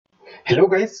Hello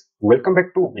guys, welcome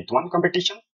back to VIDWAN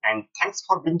competition and thanks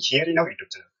for being here in our YouTube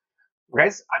channel.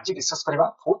 Guys, आज discuss करबा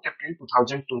 4 अप्रैल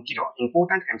 2020 रो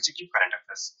important MCQ current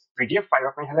affairs PDF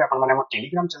पाइबा पई हेले आपण माने हमर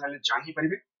टेलीग्राम चैनल रे जॉइन ही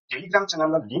परिबे। टेलीग्राम चैनल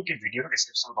रो लिंक ए वीडियो रो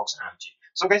डिस्क्रिप्शन बॉक्स रे रहछि।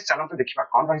 सो गाइस चलो तो देखिबा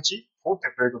कोन रहछि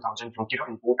 4 अप्रैल 2020 रो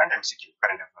important MCQ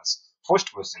current affairs.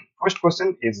 First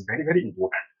question is very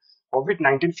important.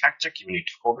 COVID-19 fact check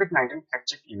unit. COVID-19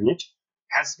 fact check unit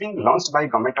has been launched by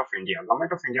Government of India.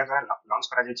 Government of India द्वारा launch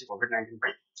करा जायछि COVID-19 by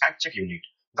fact check unit.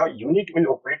 The unit will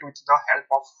operate with the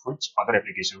help of which other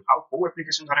application? How को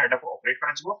application द्वारा एटा को operate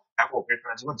करा जिवो? एटा को operate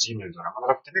करा जिवो Gmail द्वारा। मतलब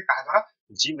रखते काहे द्वारा?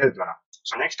 Gmail द्वारा।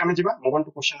 So next हमें जिबा move on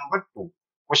to question number 2.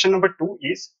 Question number 2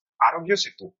 is Aarogya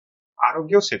Setu.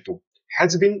 Aarogya Setu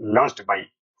has been launched by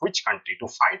which country to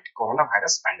fight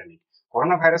coronavirus pandemic?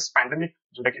 Coronavirus pandemic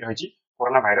जोटा कि रहिछि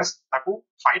कोरोना भाइरस ताकू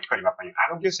फाइट करबा पई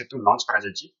आरोग्य सेतु लॉन्च करा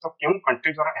जायछि। तो केउ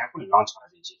कंट्री द्वारा एहा को लॉन्च करा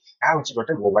जायछि? एहा होछि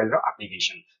गोटे मोबाइल रो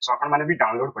एप्लीकेशन। सो आपण माने भी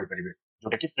डाउनलोड करि परिबे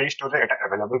जोटा कि प्ले स्टोर रे एटा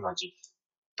अवेलेबल रहछि।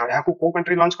 तो एहा को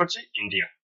कंट्री लॉन्च करछि? इंडिया।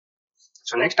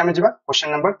 सो नेक्स्ट हमें जिबा क्वेश्चन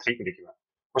नंबर 3 को देखिबा।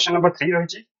 क्वेश्चन नंबर 3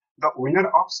 रहिछि the winner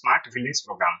of smart village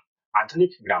programme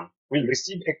आधुनिक ग्राम will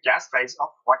receive a cash prize of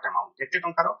what amount? केते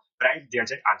टंका रो प्राइज दिया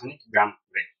जाय आधुनिक ग्राम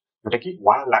रे जोटा कि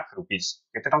 1 लाख रुपीस।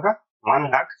 केते टंका? 1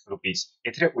 लाख रुपीस।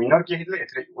 एथरे विनर के हितले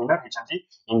एथरे winner हिचंती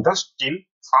Indus steel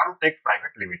farm take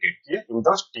private limited. ये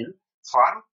Indus steel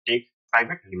farm take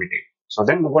private limited. So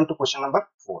then move on to question number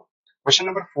 4. Question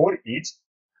number 4 is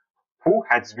who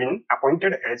has been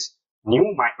appointed as new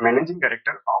managing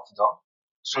director of the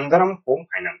Sundaram Home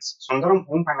Finance? Sundaram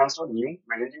Home Finance row new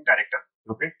managing director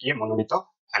रूपे किए मनोनीत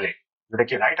हेले जोटा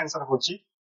कि right answer होची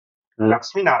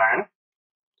लक्ष्मी नारायण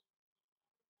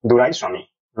दुराई स्वामी।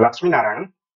 लक्ष्मी नारायण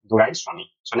दुराई स्वामी।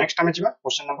 So next हमें जिबा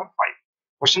question number 5.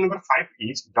 Question number 5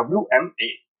 is WMA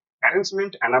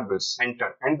arrangement enables center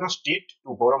and the state to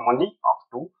borrow money up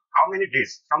to how many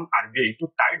days from RBI to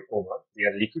tide over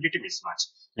their liquidity mismatch?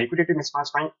 Liquidity mismatch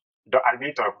पई the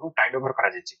RBI तरफ Tide over करा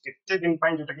जायछि केते दिन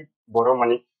पई जोटा कि borrow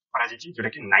money करा जायछि जोटा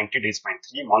कि 90 डेज पई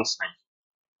 3 मंथ्स पई।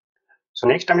 सो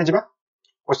नेक्स्ट हमें जिबा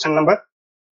question number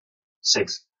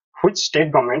 6. Which state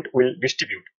government will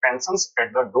distribute pensions at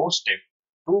the doorstep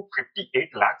to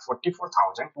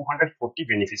 58,44,240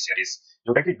 beneficiaries?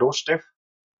 जोटा कि doorstep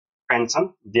पेंशन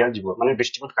दिया जिवो माने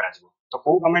डिस्ट्रीब्यूट करा जिवो। तो को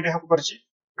गवर्नमेंट एहा करछि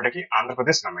जोटा कि Andhra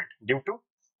Pradesh government due to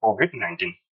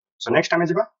covid. So next हमें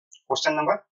जिबा question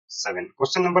number 7.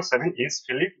 Question number 7 is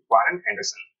Philip Warren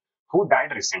Anderson who died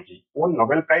recently won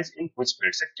Nobel prize in which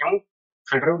field? से क्यों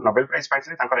फील्ड रो नोबेल प्राइज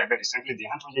पाइथले? तांकर एबे रिसेंटली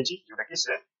देहांत हो जेछि जोटा कि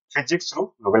से फिजिक्स रो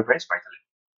नोबेल प्राइज पाइथले।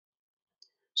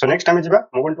 सो नेक्स्ट हमें जिबा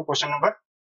move on to question number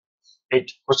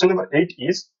 8. Question number 8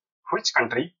 is which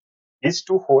country is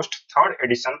to host third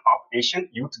edition of Asian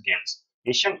Youth Games?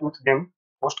 Asian Youth Game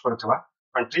host करुथबा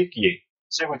country किए?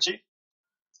 से होची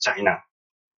चाइना।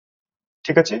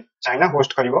 ठीक अछि, China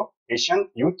host करिवो Asian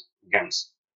youth games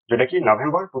जोटा कि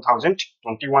नवंबर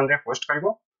 2021 रे होस्ट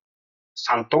करिवो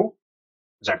सांतो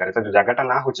जगह रे। तो जो जगहटा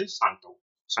ना होची सांतो।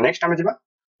 सो नेक्स्ट हमें जिबा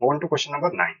move on to question number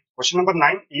 9. Question number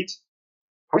 9 is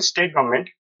which state government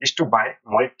is to buy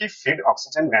multi-feed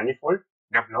oxygen manifold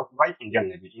developed by Indian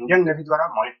Navy? Indian Navy द्वारा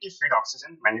multi-feed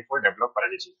oxygen manifold develop करा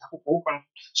जायछि। ताको को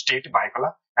स्टेट बाय कला?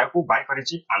 ताको bye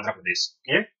करिछि Andhra Pradesh.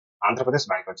 ये Andhra Pradesh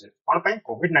bye करछि कोन पई?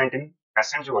 कोविड-19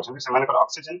 patient जो अछन सेमानकर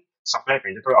ऑक्सीजन सप्लाई पे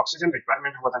जेतो ऑक्सीजन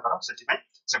रिक्वायरमेंट होबा ताकर सेति पई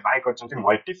से bye करछन्ति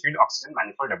multi-feed oxygen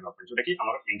manifold development जोटा कि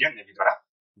हमर इंडियन नेवी द्वारा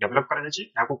डेवलप करा जायछि।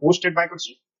 ताको को स्टेट बाय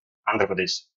करछि? Andhra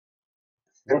Pradesh.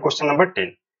 Then question number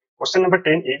 10. Question number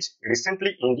 10 is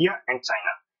recently India and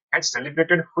China had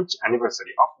celebrated which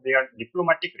anniversary of their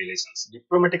diplomatic relations?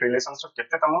 Diplomatic relations row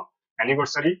केतेतम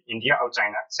anniversary India और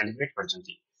China celebrate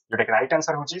करछन्ति जोटा कि राइट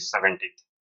आंसर होची 70th.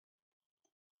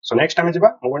 So next हमें जिबा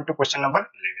move on to question number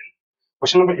 11.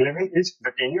 Question number 11 is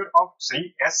the tenure of Sri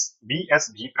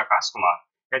BSV Prakash Kumar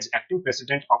as acting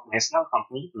president of National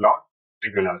Company Law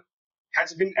Tribunal has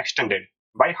been extended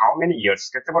by how many years?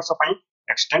 केते वर्ष पई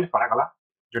extend करागला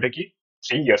जोटा कि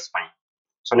 3 years पई.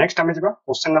 So next हमें जिबा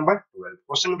question number 12.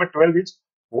 Question number 12 is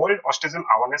World Autism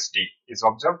Awareness Day is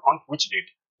observed on which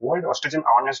date? World Autism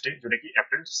Awareness Day जोटा कि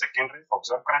April 2nd रे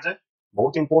observe करा जाय।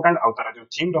 बहुत इंपोर्टेंट आउ तारा जो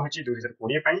थीम रहिछि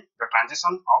 2020 पई the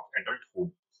transition of adulthood.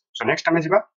 So next हमें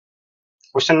जिबा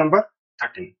question number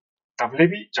 13.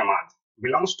 Tablighi Jamaat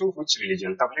belongs to which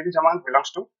religion? Tablighi Jamaat belongs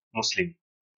to Muslim.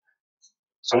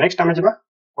 So next हमें जिबा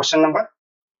question number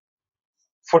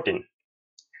 14.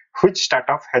 Which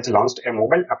startup has launched a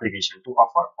mobile application to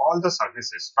offer all the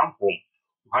services from home?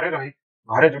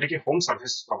 घरे जोटा कि home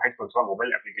service provide करथवा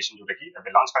mobile application जोटा कि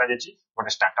एबे launch करा जायछि गोटे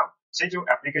स्टार्टअप। से जो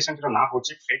एप्लीकेशन रो नाम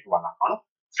होछि फ्रेट वाला। कोन?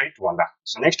 फ्रेट वाला।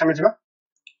 सो नेक्स्ट हमें जिबा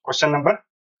question number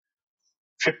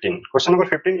 15. Question number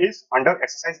 15 is under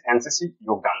exercise NCC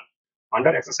Yogdan.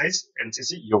 Under exercise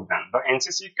NCC Yogdan, the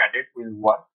NCC cadet will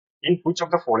work in which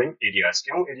of the following areas?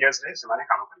 केउं areas रे सेमाने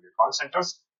काम करिवे? Call centers,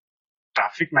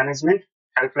 traffic management,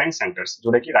 helpline centres,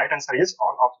 जोटा कि right answer is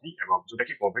all of the above, जोटा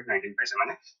कि कोविड-19 पे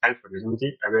सेमाने help करिवे, जेमति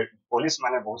एबे पुलिस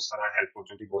माने बहुत सारा हेल्प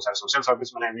करछन्ती, बहुत सारा सोशल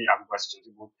सर्विस माने भी आगु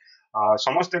आसीछन्ती, बहुत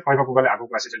समस्त कहबाकू गले आगु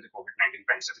आसीछन्ती कोविड-19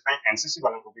 पे, सेति पय एनसीसी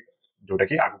वाला को भी जोटा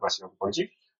कि आगु आसीबाकू पड़छि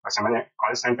और सेमाने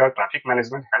call centre, traffic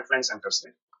management, helpline centres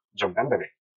रे योगदान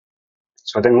देबे.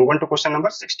 So then move on to question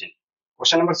number 16.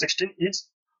 Question number 16 is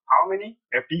how many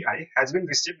FDI has been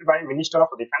received by Minister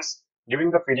of Defense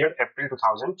during the period April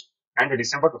 2000 and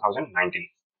December 2019.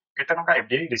 केते टका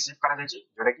FDI receive करा जायछि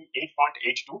जोटा कि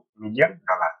 8.82 million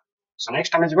dollar. So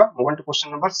next time जिबा move on to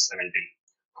question number 17.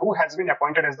 Who has been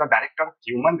appointed as the Director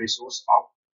Human Resource of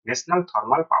National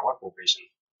Thermal Power Corporation?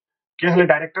 के हले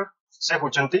director से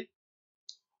होचंती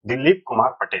Dilip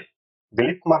Kumar Patel.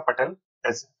 Dilip Kumar Patel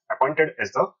is appointed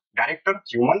as the Director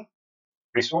Human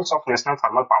Resource of National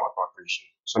Thermal Power Corporation.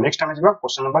 So next time is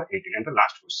question number 18 and the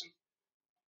last question.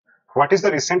 What is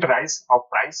the recent rise of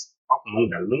price of moong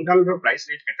dal? Moong dal ro price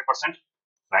rate kete percent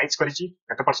rise करिछि,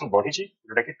 kete percent बढ़िछि,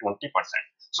 जोटा कि 20%.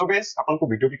 So guys आपन को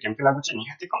video भी केमति लागुछि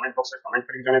निहाती comment box रे comment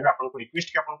करि जणेबे. आपन को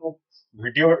रिक्वेस्ट कि आपन को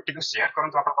वीडियो टिको शेयर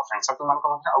करंतु आपन को फ्रेंड्स सर्कल मान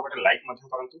को मध्ये आ गोटे लाइक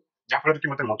मध्ये करंतु जा फल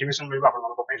कि मते मोटिवेशन मिलबा आपन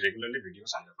मान को पय रेगुलरली वीडियो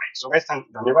आनबा पय. So guys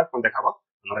धन्यवाद, पुन देखाबो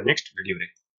हमर नेक्स्ट वीडियो रे.